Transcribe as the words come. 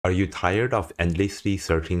Are you tired of endlessly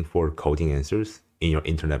searching for coding answers in your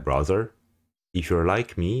internet browser? If you're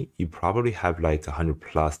like me, you probably have like 100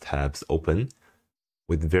 plus tabs open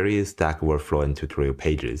with various Stack Overflow and tutorial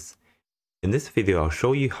pages. In this video, I'll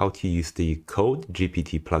show you how to use the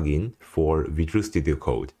codegpt plugin for Visual Studio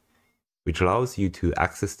Code, which allows you to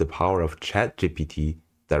access the power of Chatgpt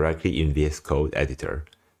directly in VSCode editor.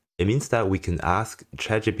 It means that we can ask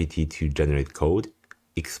Chatgpt to generate code,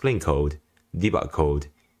 explain code, debug code,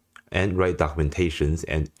 and write documentations,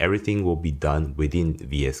 and everything will be done within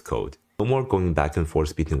VSCode. No more going back and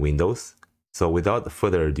forth between windows. So without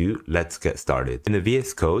further ado, let's get started. In the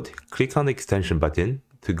VSCode, click on the extension button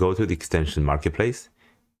to go to the extension marketplace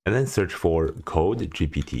and then search for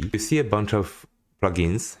codegpt. You see a bunch of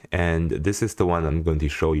plugins, and this is the one I'm going to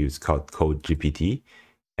show you. It's called codegpt,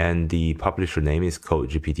 and the publisher name is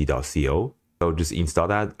codegpt.co. So just install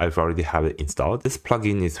that. I've already have it installed. This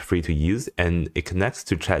plugin is free to use and it connects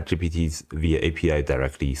to ChatGPT's via API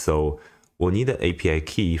directly. So we'll need an API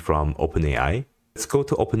key from OpenAI. Let's go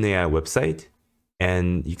to OpenAI website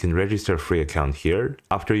and you can register a free account here.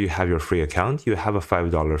 After you have your free account, you have a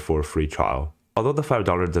 $5 for a free trial. Although the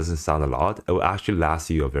 $5 doesn't sound a lot, it will actually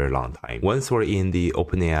last you a very long time. Once we're in the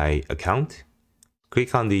OpenAI account,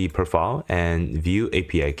 click on the profile and view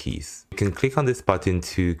API keys. You can click on this button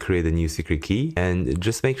to create a new secret key, and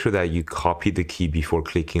just make sure that you copy the key before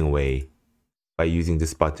clicking away. By using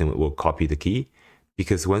this button, it will copy the key,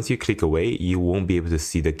 because once you click away, you won't be able to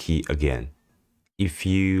see the key again. If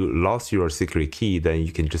you lost your secret key, then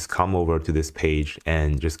you can just come over to this page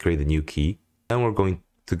and just create a new key. Then we're going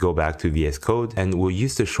to go back to VS Code and we'll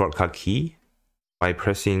use the shortcut key by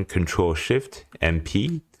pressing Ctrl+Shift and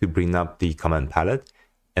P to bring up the command palette,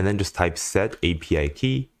 and then just type set API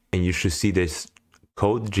key, and you should see this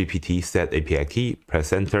codegpt set API key.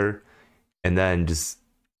 Press enter, and then just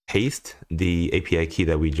paste the API key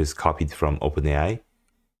that we just copied from OpenAI.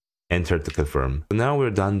 Enter to confirm. So now we're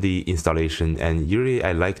done the installation, and usually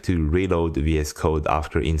I like to reload VS Code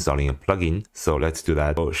after installing a plugin. So let's do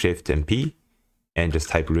that. Go Shift and P and just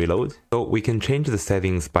type reload. So we can change the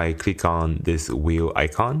settings by click on this wheel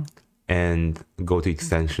icon and go to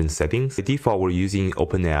extension settings. By default, we're using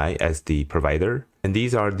OpenAI as the provider, and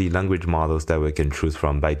these are the language models that we can choose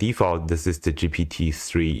from. By default, this is the GPT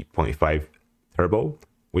 3.5 Turbo,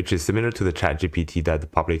 which is similar to the ChatGPT that the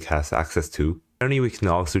public has access to. Currently, we can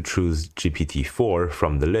also choose GPT-4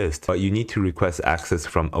 from the list, but you need to request access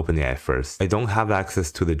from OpenAI first. I don't have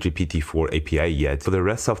access to the GPT-4 API yet, so the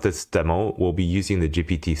rest of this demo will be using the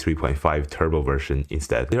GPT 3.5 Turbo version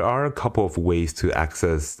instead. There are a couple of ways to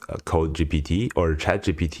access codegpt or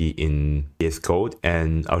ChatGPT in VS Code,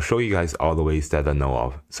 and I'll show you guys all the ways that I know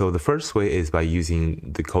of. So the first way is by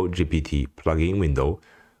using the codegpt plugin window,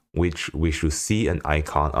 which we should see an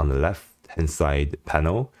icon on the left-hand side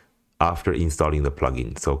panel after installing the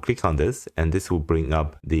plugin. So click on this, and this will bring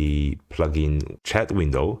up the plugin chat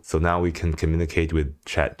window. So now we can communicate with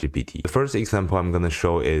ChatGPT. The first example I'm going to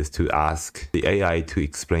show is to ask the AI to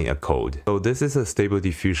explain a code. So this is a Stable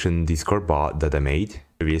Diffusion Discord bot that I made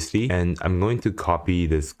previously, and I'm going to copy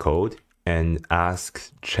this code and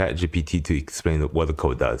ask ChatGPT to explain what the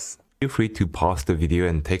code does. Feel free to pause the video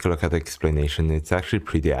and take a look at the explanation. It's actually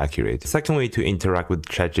pretty accurate. The second way to interact with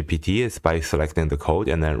ChatGPT is by selecting the code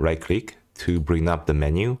and then right-click to bring up the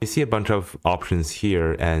menu. You see a bunch of options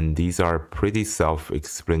here, and these are pretty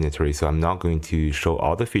self-explanatory, so I'm not going to show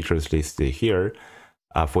all the features listed here.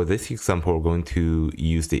 For this example, we're going to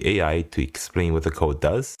use the AI to explain what the code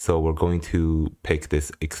does. So we're going to pick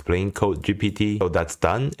this explain code GPT. So that's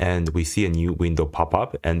done, and we see a new window pop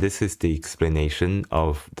up, and this is the explanation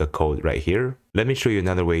of the code right here. Let me show you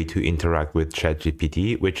another way to interact with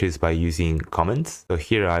ChatGPT, which is by using comments. So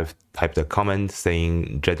here I've typed a comment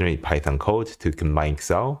saying generate Python code to combine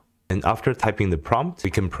Excel. And after typing the prompt, we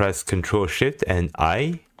can press Ctrl+Shift and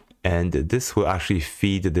I, and this will actually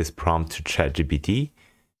feed this prompt to ChatGPT.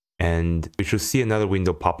 And we should see another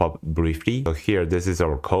window pop up briefly. So here, this is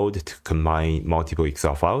our code to combine multiple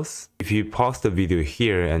Excel files. If you pause the video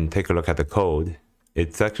here and take a look at the code,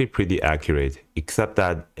 it's actually pretty accurate, except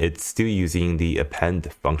that it's still using the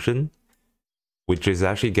append function, which is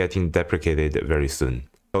actually getting deprecated very soon.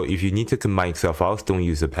 So if you need to combine Excel files, don't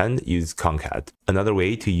use append, use concat. Another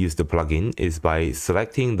way to use the plugin is by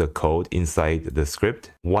selecting the code inside the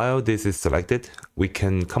script. While this is selected, we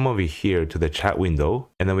can come over here to the chat window,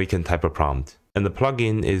 and then we can type a prompt. And the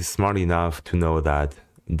plugin is smart enough to know that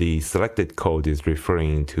the selected code is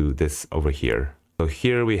referring to this over here. So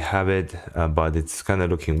here we have it, but it's kind of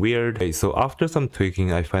looking weird. Okay, so after some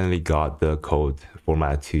tweaking, I finally got the code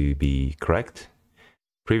format to be correct.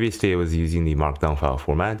 Previously, I was using the Markdown file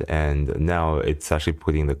format, and now it's actually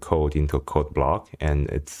putting the code into a code block, and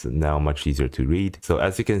it's now much easier to read. So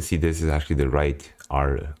as you can see, this is actually the right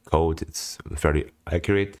R code. It's very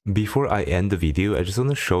accurate. Before I end the video, I just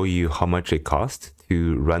want to show you how much it costs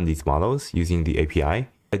to run these models using the API.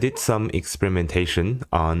 I did some experimentation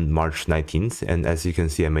on March 19th, and as you can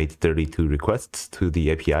see, I made 32 requests to the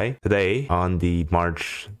API. Today, on the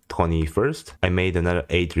March 21st, I made another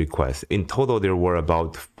 8 requests. In total, there were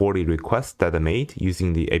about 40 requests that I made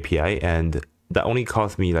using the API, and that only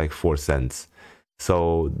cost me like 4 cents.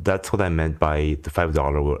 So that's what I meant by the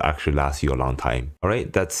 $5 will actually last you a long time. All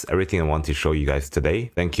right, that's everything I want to show you guys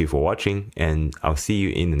today. Thank you for watching, and I'll see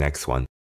you in the next one.